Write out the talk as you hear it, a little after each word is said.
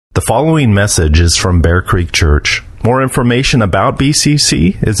The following message is from Bear Creek Church. More information about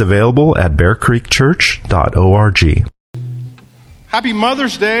BCC is available at bearcreekchurch.org. Happy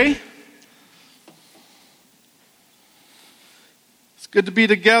Mother's Day. It's good to be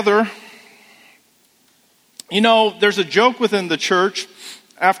together. You know, there's a joke within the church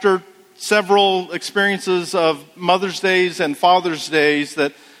after several experiences of Mother's Days and Father's Days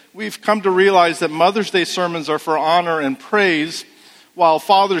that we've come to realize that Mother's Day sermons are for honor and praise, while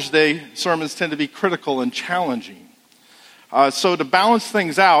Father's Day sermons tend to be critical and challenging. So to balance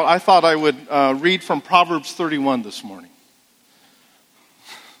things out, I thought I would read from Proverbs 31 this morning.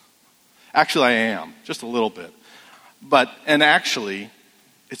 Actually, I am, just a little bit. And actually,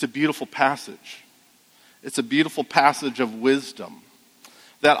 it's a beautiful passage. It's a beautiful passage of wisdom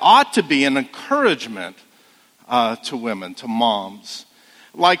that ought to be an encouragement to women, to moms.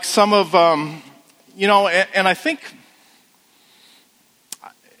 Like some of, and I think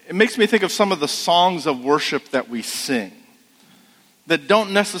it makes me think of some of the songs of worship that we sing that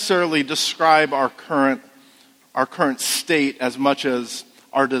don't necessarily describe our current state as much as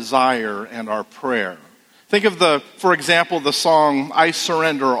our desire and our prayer. Think of for example, the song, I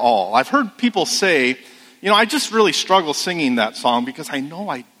Surrender All. I've heard people say, I just really struggle singing that song because I know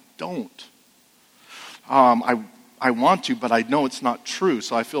I don't. I want to, but I know it's not true,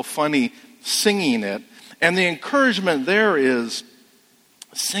 so I feel funny singing it. And the encouragement there is,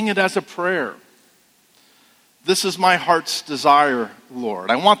 sing it as a prayer. This is my heart's desire, Lord.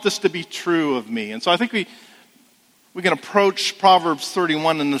 I want this to be true of me. And so I think we can approach Proverbs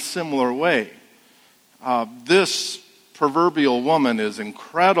 31 in a similar way. This proverbial woman is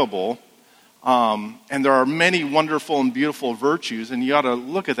incredible, and there are many wonderful and beautiful virtues, and you ought to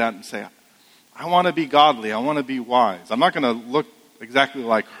look at that and say, I want to be godly, I want to be wise. I'm not going to look exactly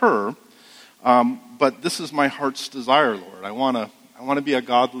like her, but this is my heart's desire, Lord. I want to be a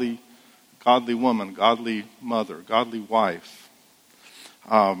godly woman, godly mother, godly wife.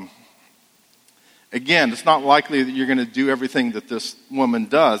 Again, it's not likely that you're going to do everything that this woman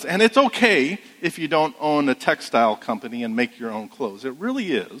does. And it's okay if you don't own a textile company and make your own clothes. It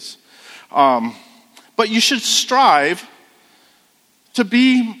really is. But you should strive to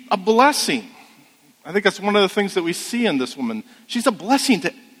be a blessing. I think that's one of the things that we see in this woman. She's a blessing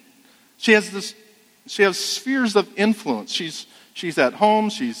she has spheres of influence. She's at home,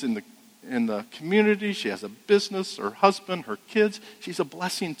 she's in the community, she has a business, her husband, her kids. She's a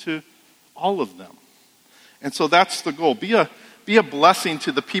blessing to all of them. And so that's the goal. Be a blessing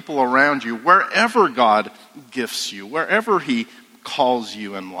to the people around you, wherever God gifts you, wherever He calls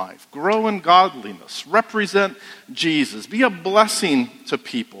you in life. Grow in godliness. Represent Jesus. Be a blessing to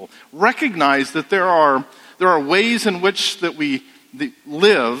people. Recognize that there are ways in which that we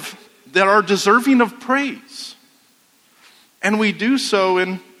live that are deserving of praise. And we do so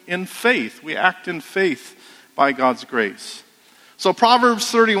in faith. We act in faith by God's grace. So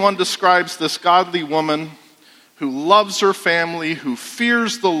Proverbs 31 describes this godly woman who loves her family, who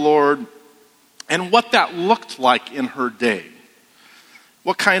fears the Lord, and what that looked like in her day.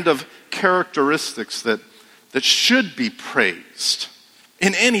 What kind of characteristics that should be praised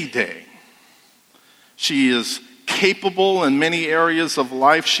in any day. She is capable in many areas of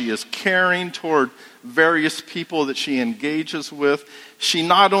life. She is caring toward various people that she engages with. She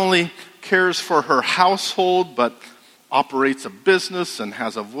not only cares for her household, but operates a business and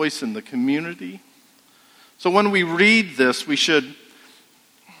has a voice in the community. So when we read this, we should,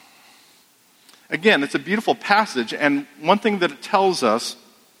 again, it's a beautiful passage, and one thing that it tells us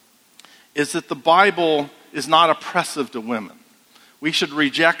is that the Bible is not oppressive to women. We should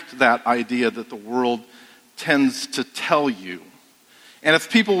reject that idea that the world tends to tell you. And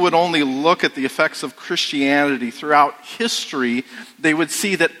if people would only look at the effects of Christianity throughout history, they would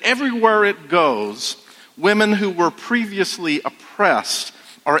see that everywhere it goes, women who were previously oppressed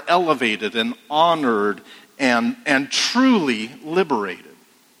are elevated and honored and truly liberated.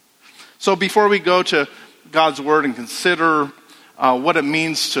 So before we go to God's Word and consider what it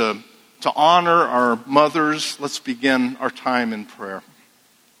means to honor our mothers, let's begin our time in prayer.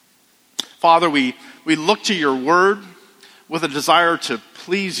 Father, we look to your Word with a desire to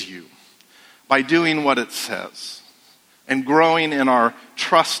please you by doing what it says and growing in our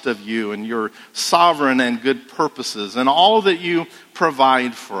trust of you and your sovereign and good purposes and all that you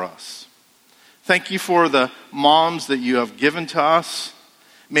provide for us. Thank you for the moms that you have given to us.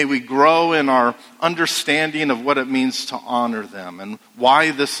 May we grow in our understanding of what it means to honor them and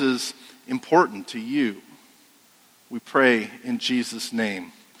why this is important to you. We pray in Jesus'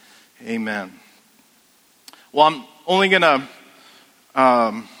 name. Amen. Well, I'm only going to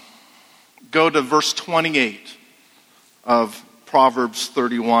go to verse 28 of Proverbs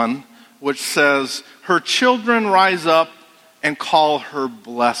 31, which says, her children rise up and call her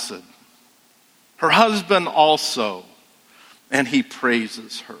blessed. Her husband also, and he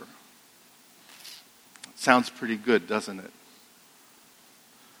praises her. Sounds pretty good, doesn't it?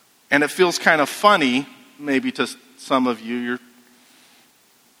 And it feels kind of funny, maybe to some of you.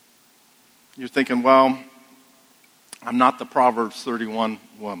 You're thinking, well, I'm not the Proverbs 31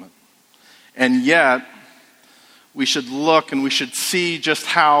 woman. And yet, we should look and we should see just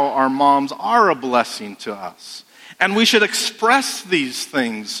how our moms are a blessing to us. And we should express these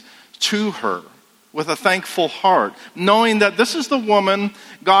things to her with a thankful heart, knowing that this is the woman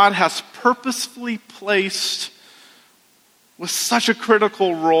God has purposefully placed with such a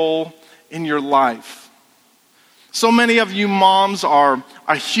critical role in your life. So many of you moms are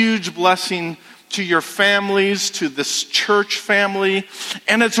a huge blessing to your families, to this church family,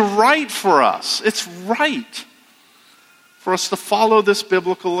 and it's right for us. It's right for us to follow this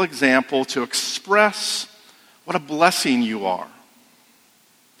biblical example, to express what a blessing you are.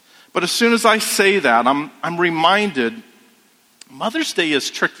 But as soon as I say that, I'm reminded Mother's Day is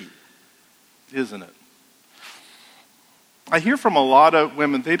tricky, isn't it? I hear from a lot of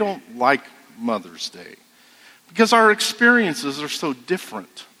women, they don't like Mother's Day because our experiences are so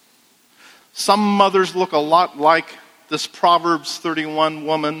different. Some mothers look a lot like this Proverbs 31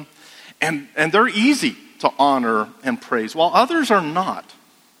 woman, and they're easy to honor and praise, while others are not.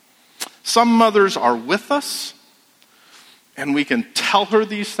 Some mothers are with us, and we can tell her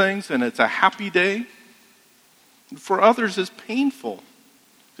these things, and it's a happy day. For others, it's painful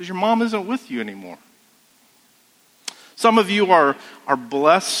because your mom isn't with you anymore. Some of you are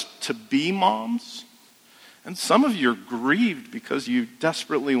blessed to be moms, and some of you are grieved because you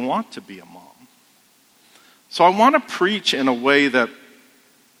desperately want to be a mom. So I want to preach in a way that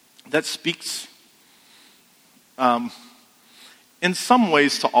speaks in some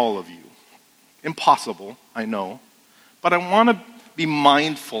ways to all of you. Impossible, I know, but I want to be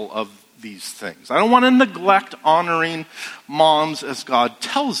mindful of these things. I don't want to neglect honoring moms as God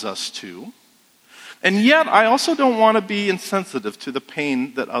tells us to. And yet, I also don't want to be insensitive to the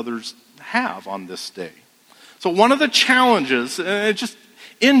pain that others have on this day. So one of the challenges, just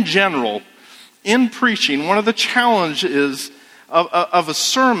in general, in preaching, one of the challenges of a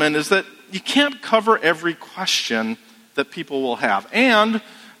sermon is that you can't cover every question that people will have. And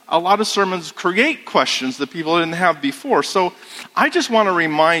a lot of sermons create questions that people didn't have before. So I just want to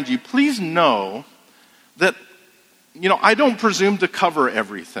remind you, please know that, I don't presume to cover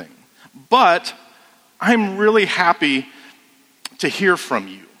everything. But I'm really happy to hear from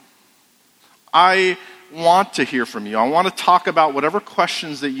you. I want to hear from you. I want to talk about whatever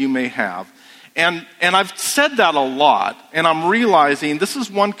questions that you may have. And I've said that a lot, and I'm realizing this is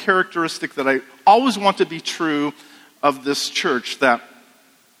one characteristic that I always want to be true of this church, that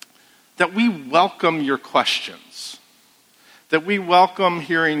we welcome your questions, that we welcome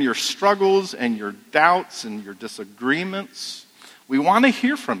hearing your struggles and your doubts and your disagreements. We want to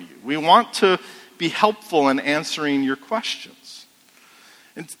hear from you. We want to be helpful in answering your questions.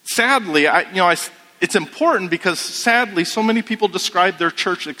 And sadly, it's important because sadly, so many people describe their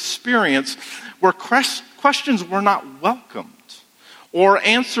church experience where questions were not welcomed or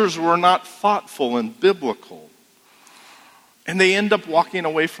answers were not thoughtful and biblical. And they end up walking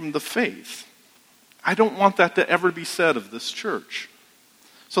away from the faith. I don't want that to ever be said of this church.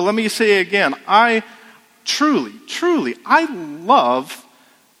 So let me say again, I truly, I love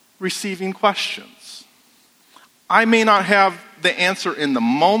receiving questions. I may not have the answer in the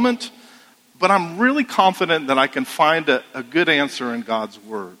moment, but I'm really confident that I can find a good answer in God's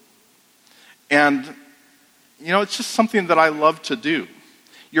Word. And, it's just something that I love to do.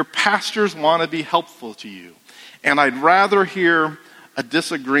 Your pastors want to be helpful to you. And I'd rather hear a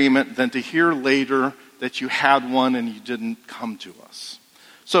disagreement than to hear later that you had one and you didn't come to us.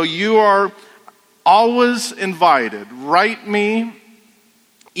 So you are always invited. Write me,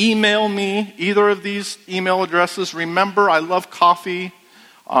 email me, either of these email addresses. Remember, I love coffee.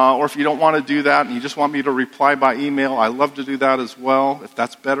 Or if you don't want to do that and you just want me to reply by email, I love to do that as well, if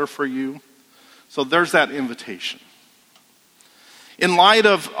that's better for you. So there's that invitation. In light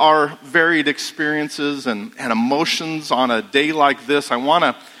of our varied experiences and emotions on a day like this, I want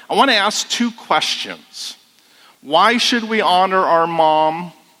to ask two questions. Why should we honor our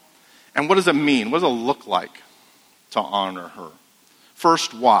mom? And what does it mean? What does it look like to honor her?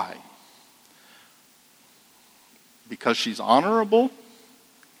 First, why? Because she's honorable?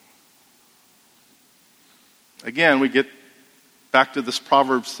 Again, we get back to this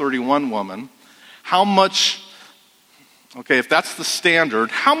Proverbs 31 woman. How much, if that's the standard,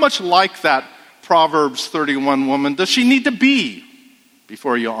 how much like that Proverbs 31 woman does she need to be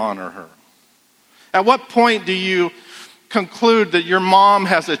before you honor her? At what point do you conclude that your mom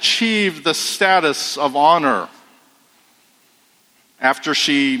has achieved the status of honor? After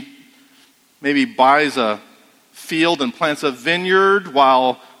she maybe buys a field and plants a vineyard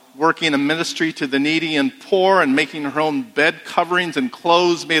while working a ministry to the needy and poor and making her own bed coverings and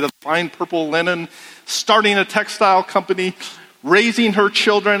clothes made of fine purple linen, starting a textile company, raising her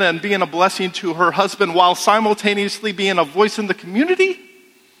children and being a blessing to her husband while simultaneously being a voice in the community?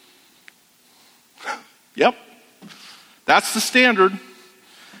 Yep. That's the standard.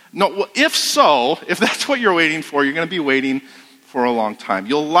 No, if so, if that's what you're waiting for, you're going to be waiting for a long time.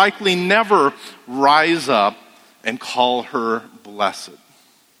 You'll likely never rise up and call her blessed.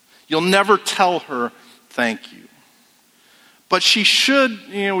 You'll never tell her thank you. But she should,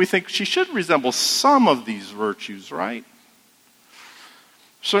 we think she should resemble some of these virtues, right?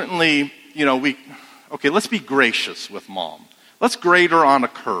 Certainly, let's be gracious with mom. Let's grade her on a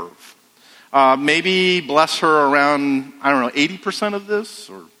curve. Maybe bless her around, 80% of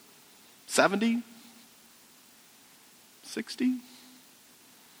this, or 70? 60?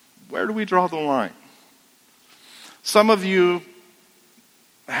 Where do we draw the line? Some of you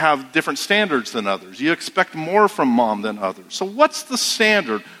have different standards than others. You expect more from mom than others. So what's the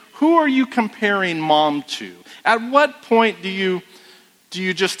standard? Who are you comparing mom to? At what point do you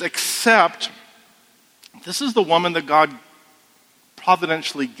just accept this is the woman that God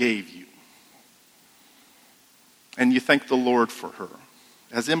providentially gave you? And you thank the Lord for her,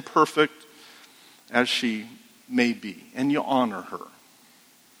 as imperfect as she may be, and you honor her.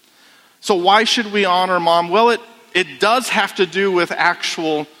 So why should we honor mom? Well, it does have to do with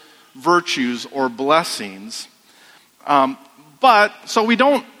actual virtues or blessings. So we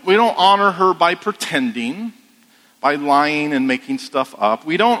don't honor her by pretending, by lying and making stuff up.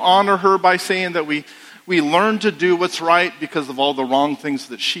 We don't honor her by saying that we learned to do what's right because of all the wrong things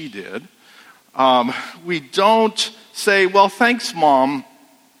that she did. We don't say, well, thanks, Mom.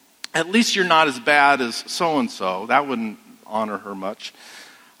 At least you're not as bad as so-and-so. That wouldn't honor her much.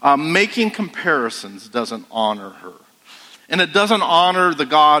 Making comparisons doesn't honor her. And it doesn't honor the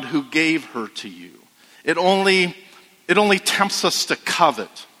God who gave her to you. It only tempts us to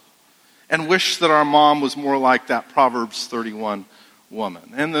covet and wish that our mom was more like that Proverbs 31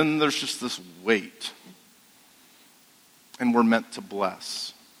 woman. And then there's just this weight. And we're meant to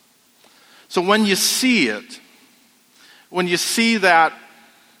bless. So when you see it, when you see that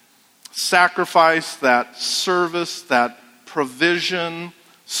sacrifice, that service, that provision,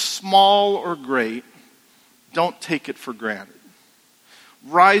 small or great, don't take it for granted.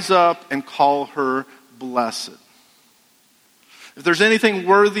 Rise up and call her blessed. If there's anything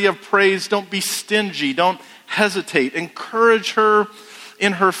worthy of praise, don't be stingy. Don't hesitate. Encourage her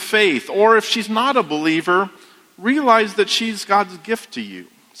in her faith. Or if she's not a believer, realize that she's God's gift to you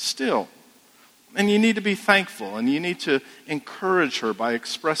still. And you need to be thankful, and you need to encourage her by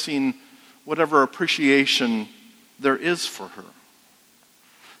expressing whatever appreciation there is for her.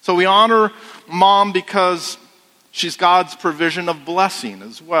 So we honor mom because she's God's provision of blessing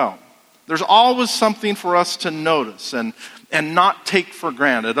as well. There's always something for us to notice and not take for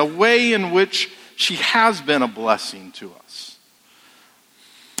granted, a way in which she has been a blessing to us.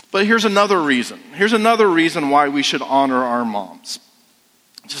 But here's another reason. Here's another reason why we should honor our moms.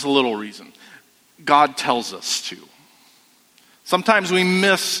 Just a little reason. God tells us to. Sometimes we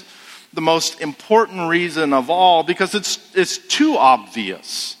miss the most important reason of all because it's too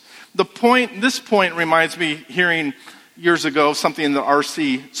obvious. This point reminds me hearing years ago something that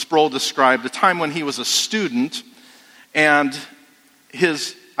R.C. Sproul described, a time when he was a student and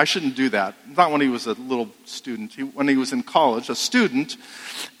I shouldn't do that, not when he was a little student, when he was in college, a student,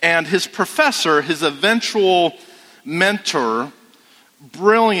 and his professor, his eventual mentor,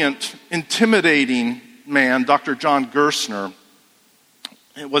 brilliant, intimidating man, Dr. John Gerstner,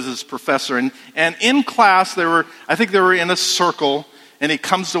 was his professor. And in class, I think they were in a circle, and he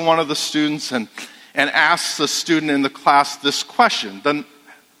comes to one of the students and asks the student in the class this question. Doesn't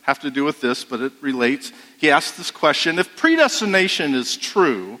have to do with this, but it relates. He asks this question: if predestination is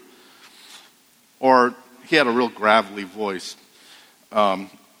true, or he had a real gravelly voice,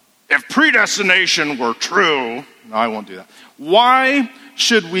 if predestination were true, no, I won't do that. Why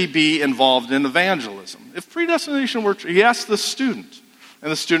should we be involved in evangelism? If predestination were true, he asked the student,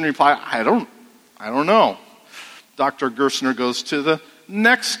 and the student replied, I don't know. Dr. Gerstner goes to the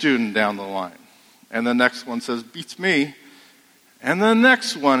next student down the line, and the next one says, beats me. And the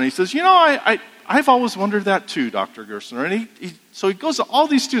next one, he says, I've always wondered that too, Dr. Gerstner. And so he goes to all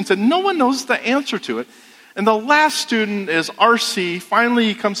these students, and no one knows the answer to it. And the last student is R.C. Finally,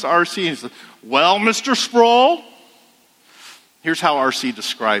 he comes to R.C. and he says, "Well, Mr. Sproul," here's how R.C.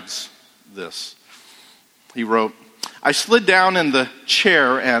 describes this. He wrote, "I slid down in the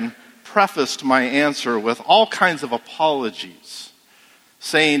chair and prefaced my answer with all kinds of apologies,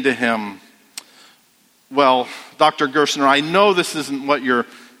 saying to him, 'Well, Dr. Gerstner, I know this isn't what you're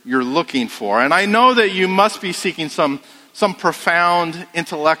looking for, and I know that you must be seeking some profound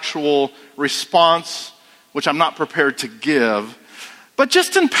intellectual response, which I'm not prepared to give. But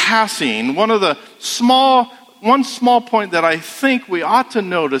just in passing, one small point that I think we ought to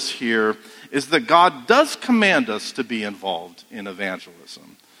notice here is that God does command us to be involved in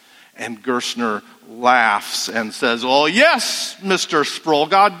evangelism.'" And Gerstner laughs and says, "Oh, yes, Mr. Sproul,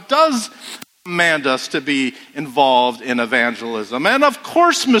 God does command us to be involved in evangelism. And of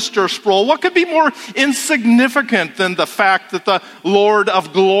course, Mr. Sproul, what could be more insignificant than the fact that the Lord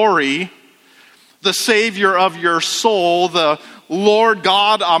of glory, the Savior of your soul, the Lord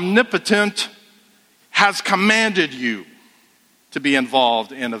God omnipotent, has commanded you to be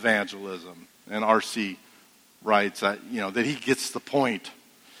involved in evangelism?" And R.C. writes that he gets the point.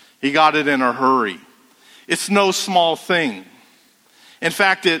 He got it in a hurry. It's no small thing. In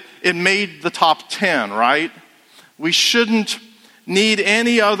fact, it made the top 10, right? We shouldn't need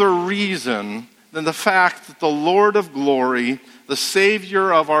any other reason than the fact that the Lord of glory, the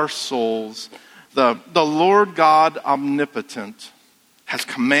Savior of our souls, the Lord God omnipotent, has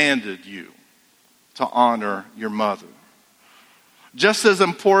commanded you to honor your mother. Just as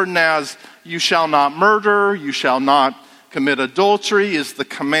important as "you shall not murder, you shall not commit adultery" is the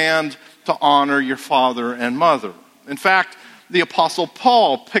command to honor your father and mother. In fact, the Apostle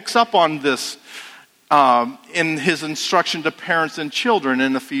Paul picks up on this in his instruction to parents and children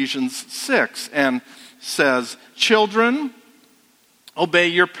in Ephesians 6 and says, "Children, obey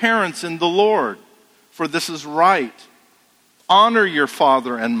your parents in the Lord, for this is right. Honor your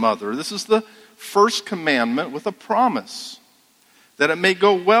father and mother." This is the first commandment with a promise, that it may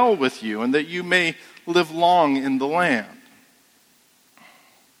go well with you and that you may live long in the land.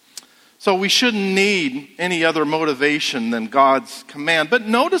 So we shouldn't need any other motivation than God's command. But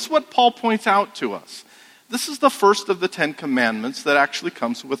notice what Paul points out to us. This is the first of the 10 commandments that actually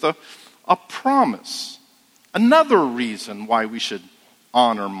comes with a promise. Another reason why we should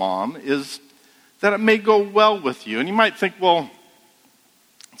honor mom is that it may go well with you. And you might think, well,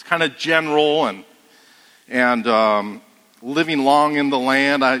 it's kind of general and living long in the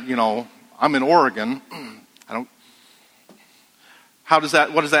land. I'm in Oregon. What does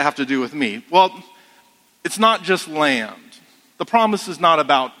that have to do with me? Well, it's not just land. The promise is not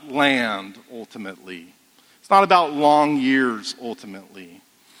about land, ultimately. It's not about long years, ultimately.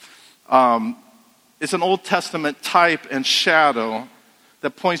 It's an Old Testament type and shadow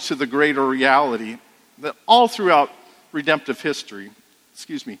that points to the greater reality that all throughout redemptive history,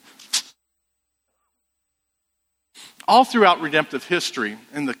 all throughout redemptive history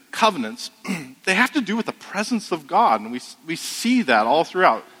and the covenants, they have to do with the presence of God. And we see that all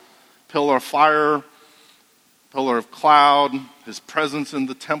throughout. Pillar of fire, pillar of cloud, his presence in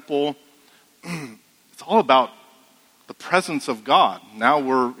the temple. It's all about the presence of God. Now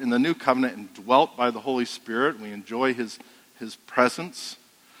we're in the new covenant and dwelt by the Holy Spirit. We enjoy his presence.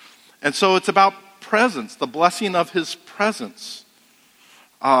 And so it's about presence, the blessing of his presence.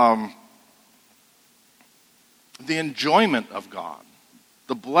 The enjoyment of God,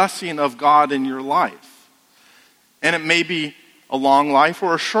 the blessing of God in your life. And it may be a long life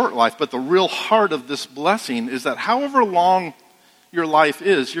or a short life, but the real heart of this blessing is that however long your life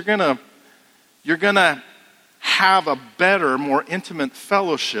is, you're gonna have a better, more intimate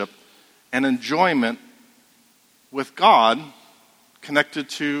fellowship and enjoyment with God connected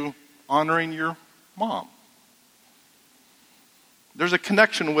to honoring your mom. There's a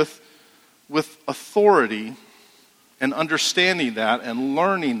connection with authority and understanding that and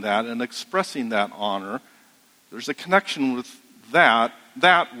learning that and expressing that honor. There's a connection with that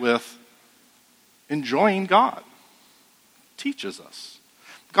with enjoying God. Teaches us.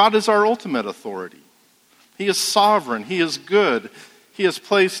 God is our ultimate authority. He is sovereign. He is good. He has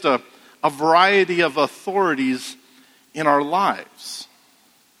placed a variety of authorities in our lives.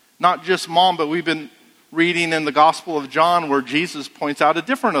 Not just mom, but we've been reading in the Gospel of John where Jesus points out a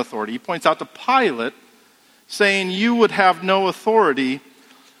different authority. He points out to Pilate, saying, "You would have no authority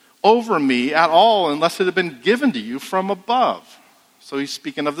over me at all unless it had been given to you from above." So he's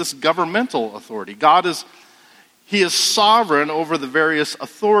speaking of this governmental authority. He is sovereign over the various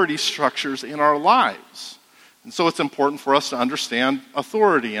authority structures in our lives. And so it's important for us to understand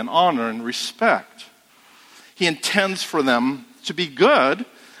authority and honor and respect. He intends for them to be good,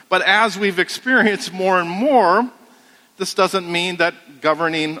 But as we've experienced more and more, this doesn't mean that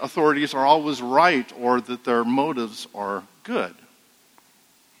governing authorities are always right or that their motives are good.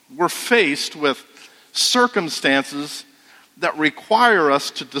 We're faced with circumstances that require us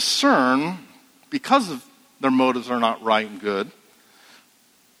to discern, because of their motives are not right and good,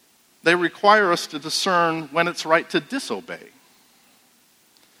 they require us to discern when it's right to disobey.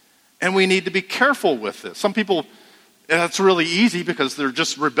 And we need to be careful with this. Some people, it's really easy because they're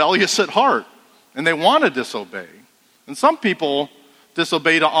just rebellious at heart and they want to disobey. And some people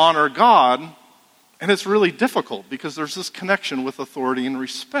disobey to honor God, and it's really difficult because there's this connection with authority and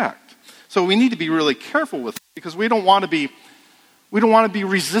respect. So we need to be really careful with it because we don't want to be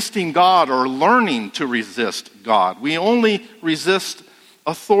resisting God or learning to resist God. We only resist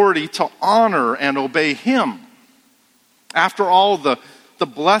authority to honor and obey Him. After all, the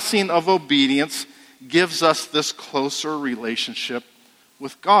blessing of obedience gives us this closer relationship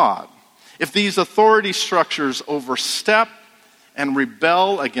with God. If these authority structures overstep and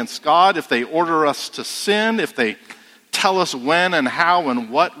rebel against God, if they order us to sin, if they tell us when and how and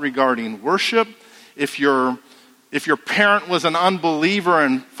what regarding worship, if your parent was an unbeliever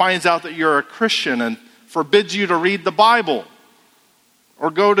and finds out that you're a Christian and forbids you to read the Bible or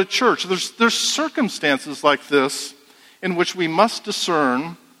go to church, there's circumstances like this in which we must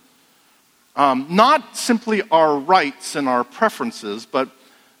discern not simply our rights and our preferences, but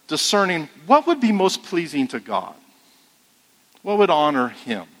discerning what would be most pleasing to God. What would honor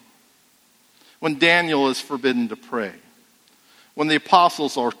Him? When Daniel is forbidden to pray, when the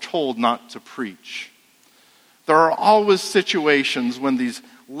apostles are told not to preach, there are always situations when these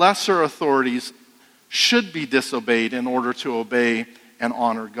lesser authorities should be disobeyed in order to obey and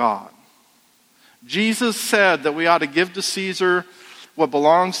honor God. Jesus said that we ought to give to Caesar what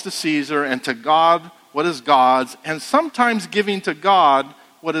belongs to Caesar and to God what is God's, and sometimes giving to God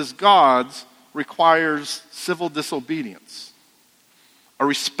what is God's requires civil disobedience, a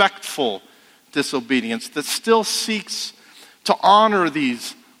respectful disobedience that still seeks to honor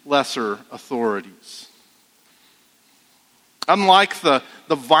these lesser authorities. Unlike the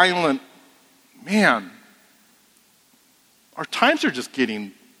violent, our times are just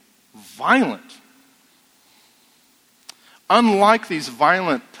getting violent. Unlike these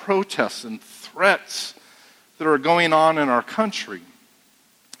violent protests and threats that are going on in our country,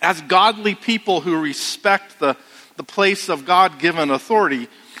 as godly people who respect the place of God-given authority,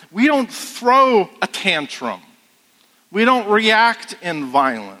 we don't throw a tantrum. We don't react in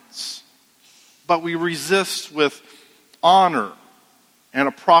violence, but we resist with honor and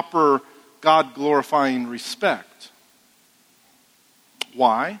a proper God-glorifying respect.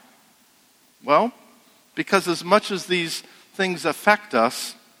 Why? Well, because as much as these things affect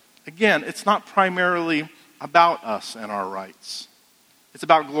us, again, it's not primarily about us and our rights. It's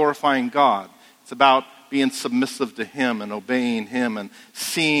about glorifying God. It's about being submissive to Him and obeying Him and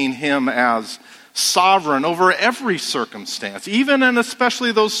seeing Him as sovereign over every circumstance, even and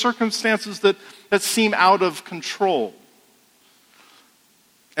especially those circumstances that seem out of control.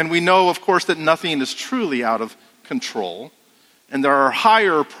 And we know, of course, that nothing is truly out of control, and there are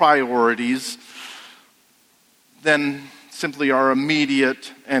higher priorities than simply our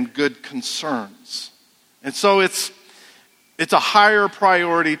immediate and good concerns. And so it's a higher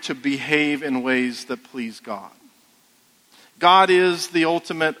priority to behave in ways that please God. God is the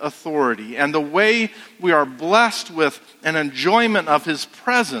ultimate authority, and the way we are blessed with an enjoyment of His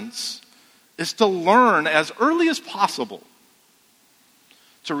presence is to learn as early as possible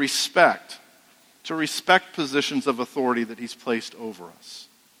to respect positions of authority that He's placed over us.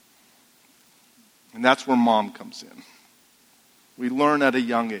 And that's where mom comes in. We learn at a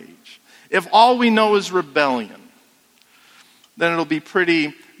young age. If all we know is rebellion, then it'll be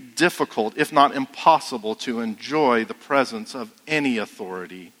pretty difficult, if not impossible, to enjoy the presence of any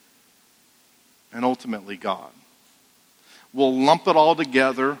authority and ultimately God. We'll lump it all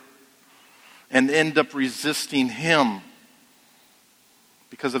together and end up resisting Him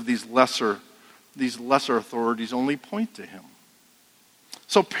because of these lesser authorities only point to Him.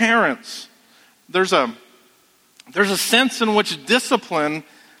 So parents, there's a sense in which discipline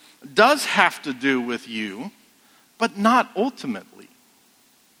does have to do with you, but not ultimately.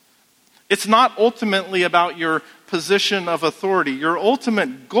 It's not ultimately about your position of authority. Your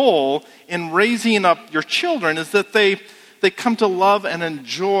ultimate goal in raising up your children is that they come to love and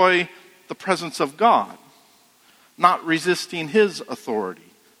enjoy the presence of God, not resisting His authority,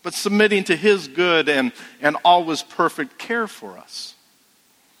 but submitting to His good and always perfect care for us.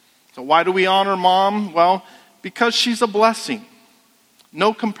 So why do we honor mom? Well, because she's a blessing.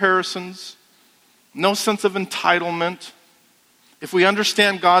 No comparisons, no sense of entitlement. if we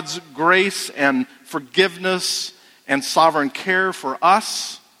understand God's grace and forgiveness and sovereign care for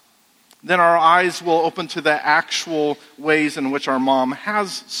us, then our eyes will open to the actual ways in which our mom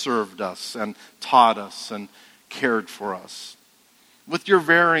has served us and taught us and cared for us. With your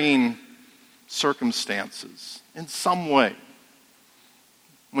varying circumstances, in some way,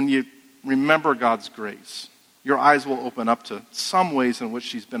 when you remember God's grace, your eyes will open up to some ways in which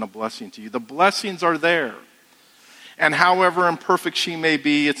she's been a blessing to you. The blessings are there. And however imperfect she may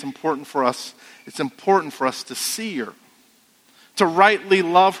be, it's important for us to see her, to rightly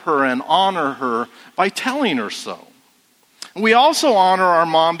love her and honor her by telling her so. We also honor our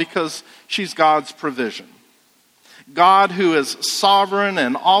mom because she's God's provision. God, who is sovereign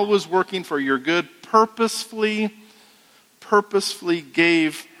and always working for your good, purposefully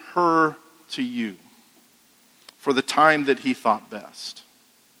gave her to you for the time that he thought best.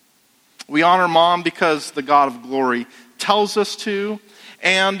 We honor mom because the God of glory tells us to,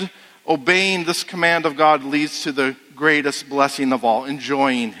 and obeying this command of God leads to the greatest blessing of all,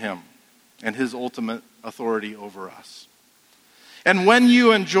 enjoying him and his ultimate authority over us. And when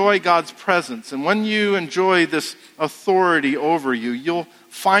you enjoy God's presence, and when you enjoy this authority over you, you'll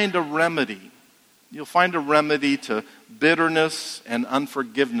find a remedy. You'll find a remedy to bitterness and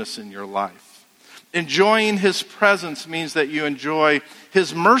unforgiveness in your life. Enjoying his presence means that you enjoy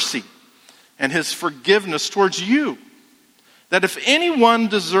his mercy and his forgiveness towards you. That if anyone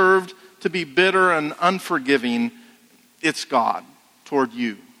deserved to be bitter and unforgiving, it's God toward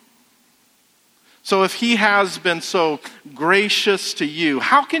you. So if he has been so gracious to you,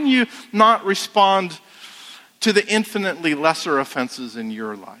 how can you not respond to the infinitely lesser offenses in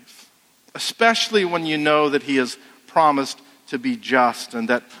your life? Especially when you know that he has promised to be just and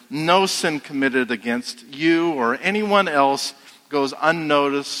that no sin committed against you or anyone else goes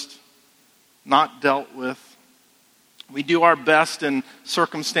unnoticed, not dealt with. We do our best in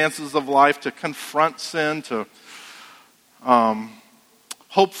circumstances of life to confront sin, to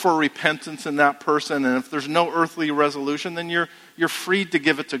hope for repentance in that person, and if there's no earthly resolution, then you're free to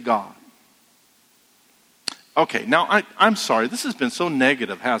give it to God. Okay, now I'm sorry, this has been so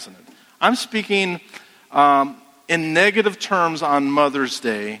negative, hasn't it? I'm speaking in negative terms on Mother's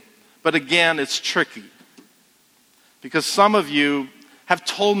Day, but again, it's tricky. Because some of you have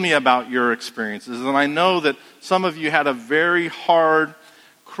told me about your experiences, and I know that some of you had a very hard,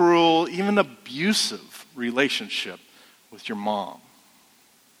 cruel, even abusive relationship with your mom.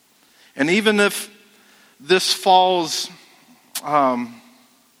 And even if this falls,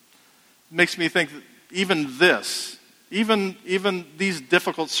 makes me think that even these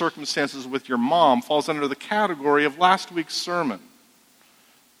difficult circumstances with your mom falls under the category of last week's sermon.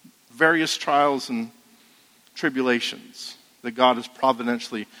 Various trials and tribulations that God has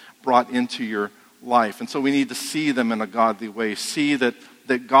providentially brought into your life. And so we need to see them in a godly way. See that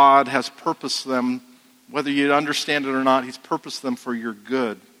God has purposed them, whether you understand it or not, he's purposed them for your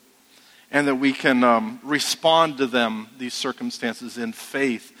good. And that we can respond to them, these circumstances, in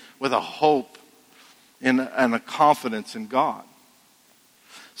faith, with a hope and a confidence in God.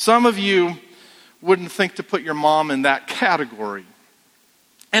 Some of you wouldn't think to put your mom in that category.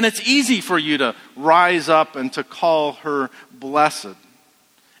 And it's easy for you to rise up and to call her blessed.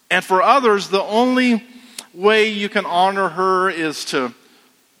 And for others, the only way you can honor her is to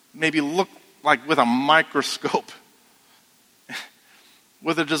maybe look like with a microscope,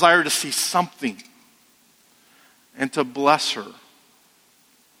 with a desire to see something and to bless her.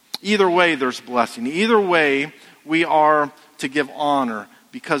 Either way, there's blessing. Either way, we are to give honor,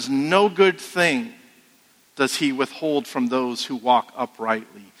 because no good thing does he withhold from those who walk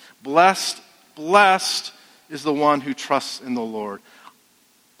uprightly. Blessed is the one who trusts in the Lord.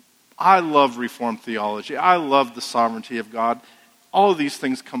 I love Reformed theology. I love the sovereignty of God. All of these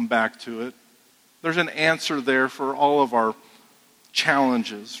things come back to it. There's an answer there for all of our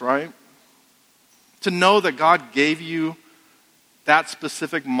challenges, right? To know that God gave you that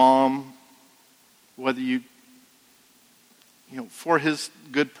specific mom, whether you for his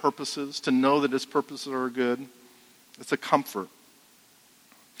good purposes, to know that his purposes are good, it's a comfort.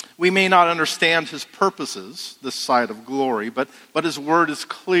 We may not understand his purposes this side of glory, but his word is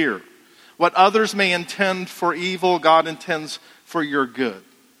clear. What others may intend for evil, God intends for your good.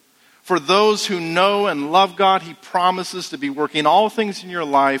 For those who know and love God, he promises to be working all things in your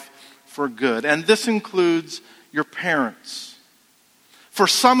life for good. And this includes your parents. For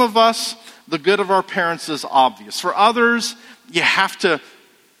some of us, the good of our parents is obvious. For others, you have to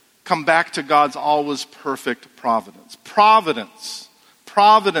come back to God's always perfect providence. Providence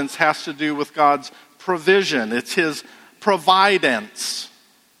has to do with God's provision. It's his providence.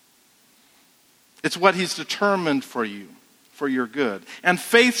 It's what he's determined for you for your good. And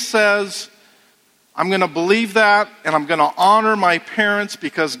faith says, I'm going to believe that, and I'm going to honor my parents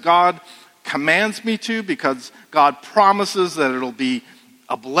because God commands me to, because God promises that it'll be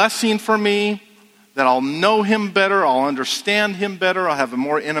a blessing for me, that I'll know him better, I'll understand him better, I'll have a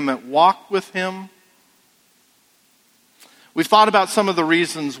more intimate walk with him. We've thought about some of the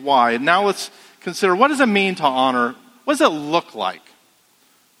reasons why, and now let's consider, what does it mean to honor? What does it look like,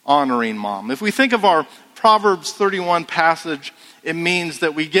 honoring mom? If we think of our Proverbs 31 passage, it means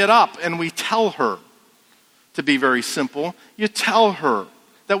that we get up and we tell her, to be very simple, you tell her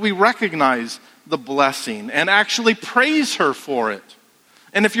that we recognize the blessing and actually praise her for it.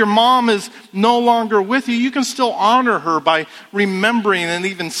 And if your mom is no longer with you, you can still honor her by remembering and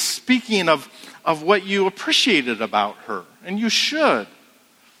even speaking of what you appreciated about her. And you should.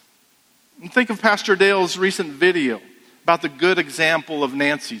 And think of Pastor Dale's recent video about the good example of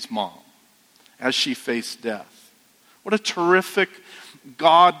Nancy's mom as she faced death. What a terrific,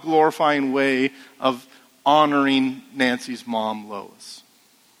 God-glorifying way of honoring Nancy's mom, Lois.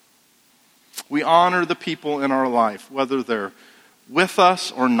 We honor the people in our life, whether they're with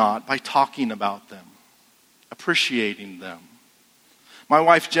us or not, by talking about them, appreciating them. My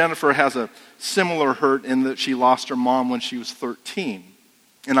wife Jennifer has a similar hurt in that she lost her mom when she was 13,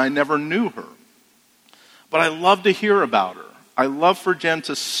 and I never knew her. But I love to hear about her. I love for Jen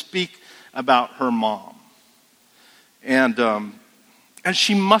to speak about her mom. And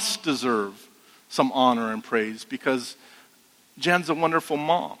she must deserve some honor and praise because Jen's a wonderful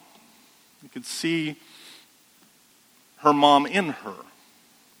mom. You could see her mom in her.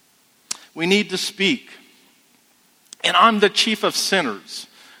 We need to speak. And I'm the chief of sinners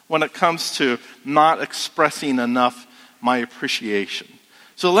when it comes to not expressing enough my appreciation.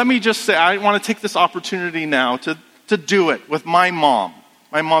 So let me just say, I want to take this opportunity now to do it with my mom.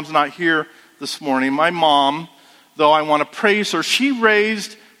 My mom's not here this morning. My mom, though I want to praise her, she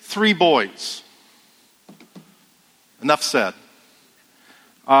raised 3 boys. Enough said.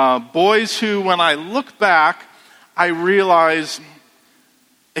 Boys who, when I look back, I realize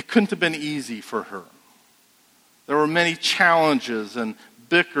it couldn't have been easy for her. There were many challenges and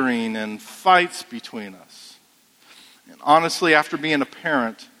bickering and fights between us. And honestly, after being a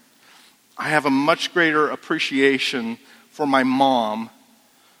parent, I have a much greater appreciation for my mom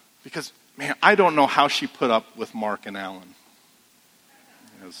because, man, I don't know how she put up with Mark and Alan.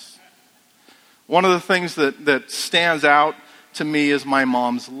 Yes. One of the things that stands out to me is my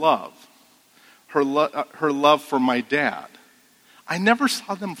mom's love. Her love for my dad. I never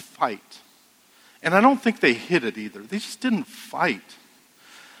saw them fight. And I don't think they hid it either. They just didn't fight.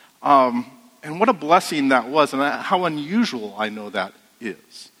 And what a blessing that was, and how unusual I know that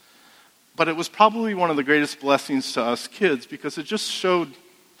is. But it was probably one of the greatest blessings to us kids because it just showed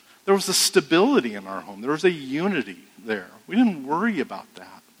there was a stability in our home. There was a unity there. We didn't worry about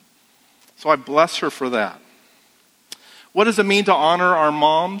that. So I bless her for that. What does it mean to honor our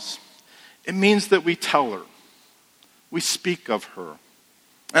moms? It means that we tell her. We speak of her.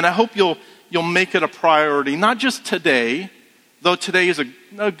 And I hope you'll make it a priority, not just today, though today is a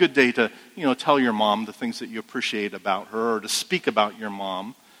good day to tell your mom the things that you appreciate about her or to speak about your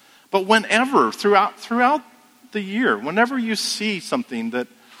mom. But whenever, throughout the year, whenever you see something that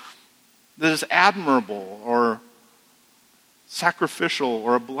is admirable or sacrificial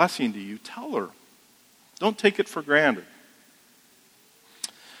or a blessing to you, tell her. Don't take it for granted.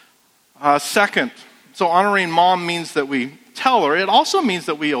 Second, so honoring mom means that we tell her. It also means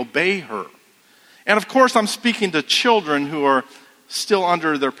that we obey her. And of course, I'm speaking to children who are still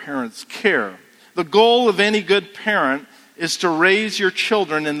under their parents' care. The goal of any good parent is to raise your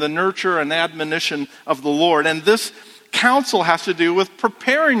children in the nurture and admonition of the Lord. And this counsel has to do with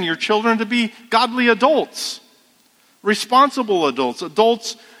preparing your children to be godly adults, responsible adults,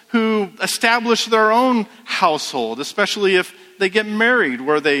 adults who establish their own household, especially if they get married,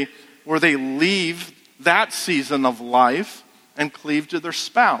 where they leave that season of life and cleave to their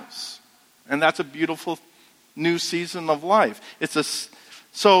spouse. And that's a beautiful new season of life.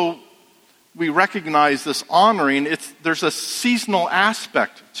 So we recognize this honoring. There's a seasonal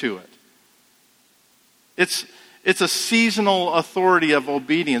aspect to it. It's a seasonal authority of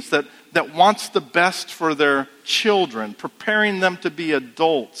obedience that wants the best for their children, preparing them to be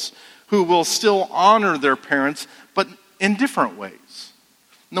adults who will still honor their parents, but in different ways.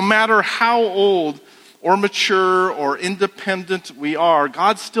 No matter how old or mature or independent we are,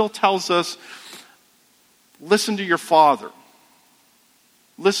 God still tells us, listen to your father.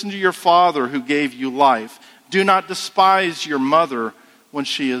 Listen to your father who gave you life. Do not despise your mother when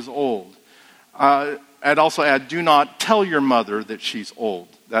she is old. I'd also add, do not tell your mother that she's old.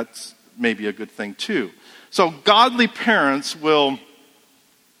 That's may be a good thing too. So godly parents will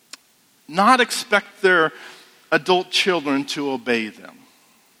not expect their adult children to obey them.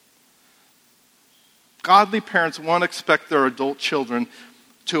 Godly parents won't expect their adult children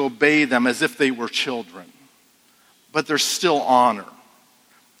to obey them as if they were children. But there's still honor.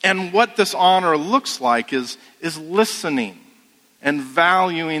 And what this honor looks like is listening and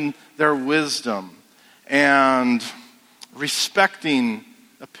valuing their wisdom and respecting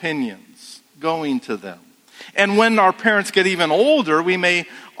opinions, going to them. And when our parents get even older, we may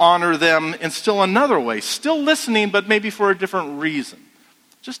honor them in still another way. Still listening, but maybe for a different reason.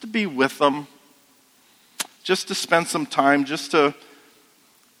 Just to be with them. Just to spend some time, just to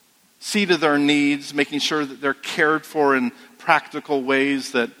see to their needs, making sure that they're cared for in practical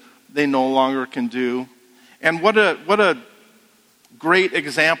ways that they no longer can do. And what a great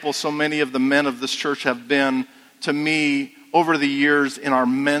example so many of the men of this church have been to me over the years in our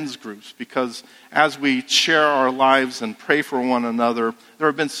men's groups, because as we share our lives and pray for one another, there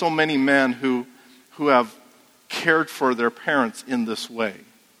have been so many men who have cared for their parents in this way,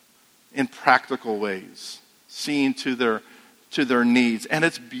 in practical ways, seeing to their needs. And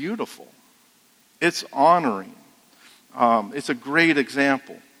it's beautiful. It's honoring. It's a great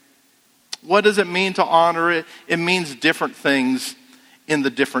example. What does it mean to honor it? It means different things in the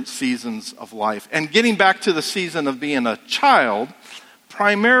different seasons of life. And getting back to the season of being a child,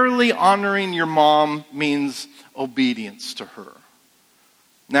 primarily honoring your mom means obedience to her.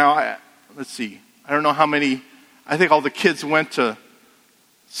 Now, let's see. I don't know how many, I think all the kids went to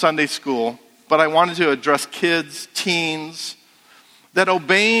Sunday school, but I wanted to address kids, teens, that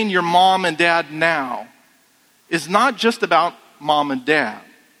obeying your mom and dad now is not just about mom and dad.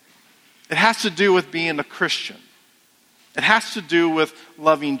 It has to do with being a Christian. It has to do with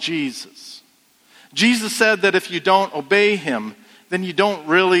loving Jesus. Jesus said that if you don't obey him, then you don't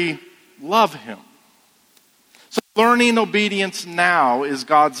really love him. So learning obedience now is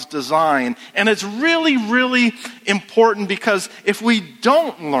God's design. And it's really, really important, because if we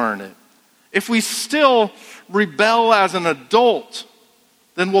don't learn it, if we still rebel as an adult,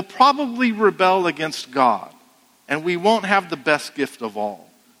 then we'll probably rebel against God. And we won't have the best gift of all,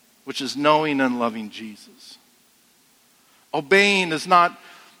 which is knowing and loving Jesus. Obeying is not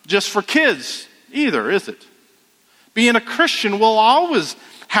just for kids either, is it? Being a Christian will always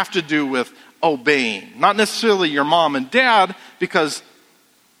have to do with obeying. Not necessarily your mom and dad, because,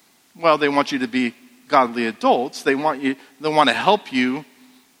 well, they want you to be godly adults. They want to help you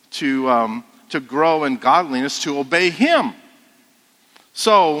to grow in godliness, to obey him.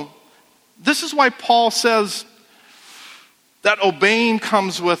 So, this is why Paul says that obeying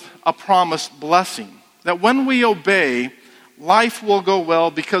comes with a promised blessing. That when we obey, life will go well,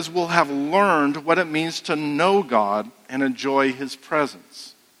 because we'll have learned what it means to know God and enjoy his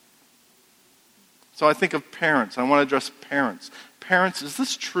presence. So I think of parents. I want to address parents. Parents, is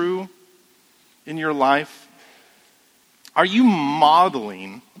this true in your life? Are you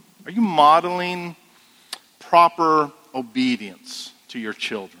modeling proper obedience to your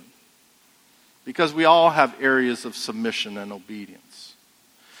children? Because we all have areas of submission and obedience.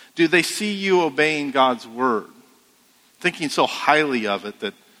 Do they see you obeying God's word? Thinking so highly of it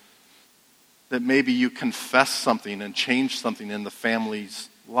that maybe you confess something and change something in the family's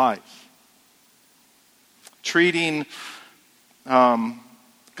life. Treating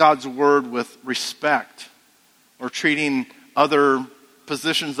God's word with respect, or treating other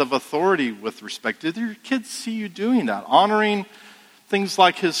positions of authority with respect. Did your kids see you doing that? Honoring things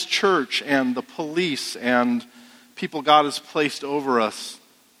like his church and the police and people God has placed over us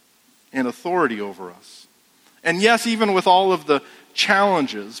in authority over us. And yes, even with all of the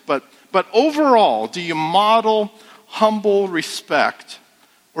challenges, but overall, do you model humble respect,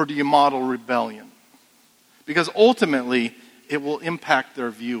 or do you model rebellion? Because ultimately, it will impact their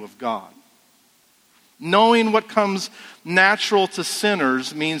view of God. Knowing what comes natural to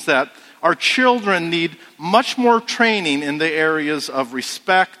sinners means that our children need much more training in the areas of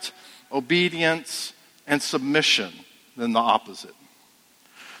respect, obedience, and submission than the opposite.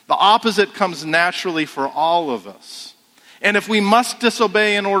 The opposite comes naturally for all of us. And if we must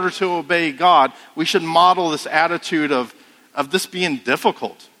disobey in order to obey God, we should model this attitude of this being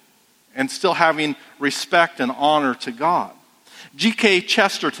difficult and still having respect and honor to God. G.K.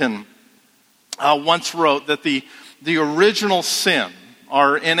 Chesterton once wrote that the original sin,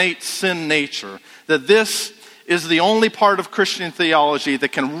 our innate sin nature, that this is the only part of Christian theology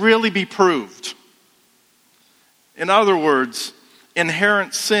that can really be proved. In other words,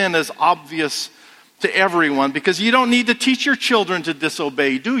 inherent sin is obvious to everyone, because you don't need to teach your children to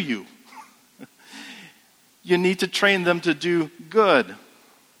disobey, do you? You need to train them to do good.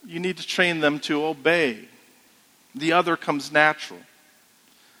 you need to train them to obey. The other comes natural.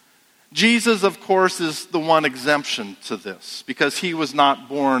 Jesus, of course, is the one exemption to this because he was not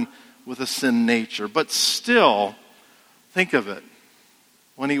born with a sin nature. But still, think of it.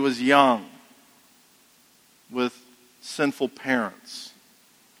 When he was young, with sinful parents,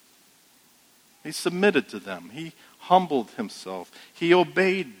 he submitted to them. He humbled himself. He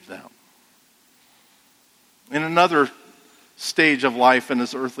obeyed them. In another stage of life in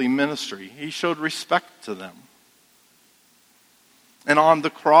his earthly ministry, he showed respect to them. And on the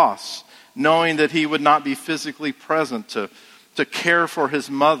cross, knowing that he would not be physically present to care for his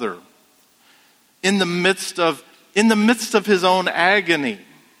mother, in the midst of his own agony,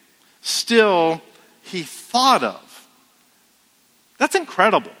 still he thought of. That's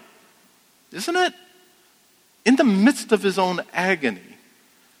incredible, isn't it? In the midst of his own agony,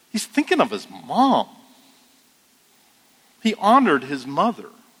 he's thinking of his mom. He honored his mother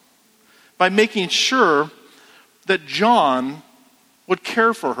by making sure that John would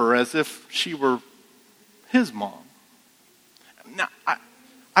care for her as if she were his mom. Now,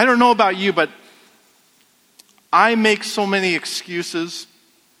 I don't know about you, but I make so many excuses,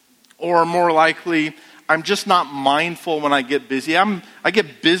 or more likely, I'm just not mindful when I get busy. I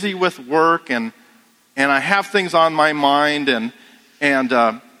get busy with work, and I have things on my mind,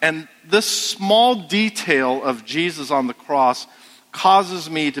 and this small detail of Jesus on the cross causes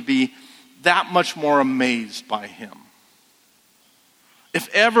me to be that much more amazed by him. If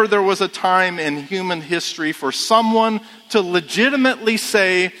ever there was a time in human history for someone to legitimately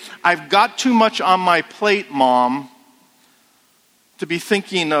say, I've got too much on my plate, Mom, to be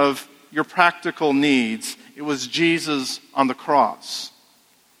thinking of your practical needs, it was Jesus on the cross.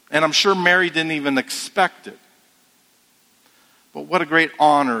 And I'm sure Mary didn't even expect it. But what a great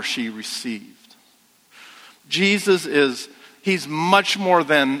honor she received. Jesus he's much more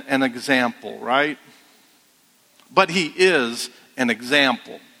than an example, right? But he is an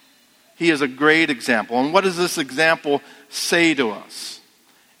example. He is a great example. And what does this example say to us?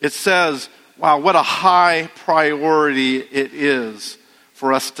 It says, wow, what a high priority it is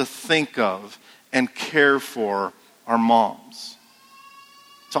for us to think of and care for our moms,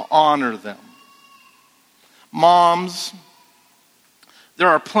 to honor them. Moms, there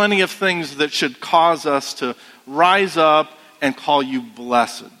are plenty of things that should cause us to rise up and call you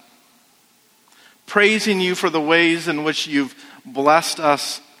blessed. Praising you for the ways in which you've blessed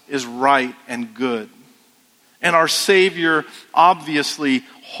us is right and good. And our Savior obviously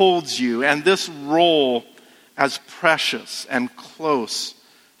holds you and this role as precious and close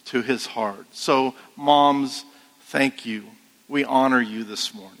to his heart. So, moms, thank you. We honor you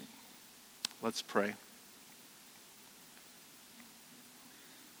this morning. Let's pray.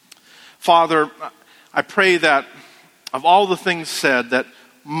 Father, I pray that of all the things said, that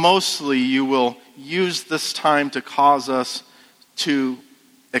mostly you will use this time to cause us to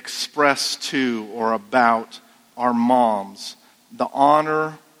express to or about our moms the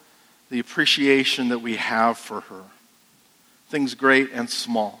honor, the appreciation that we have for her. Things great and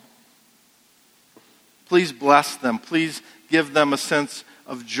small. Please bless them. Please give them a sense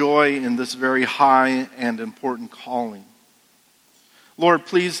of joy in this very high and important calling. Lord,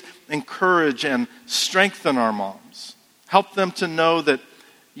 please encourage and strengthen our moms. Help them to know that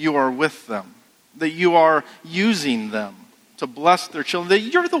you are with them, that you are using them to bless their children, that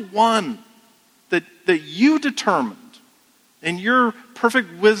you're the one that you determined in your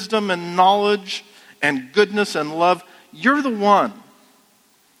perfect wisdom and knowledge and goodness and love. You're the one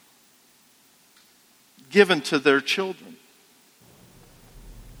given to their children.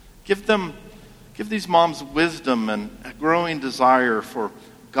 Give these moms wisdom and a growing desire for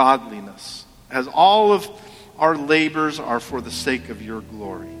godliness, as all of our labors are for the sake of your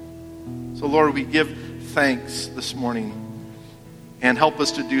glory. So, Lord, we give thanks this morning and help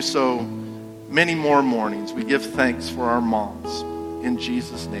us to do so many more mornings. We give thanks for our moms. In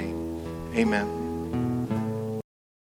Jesus' name, amen.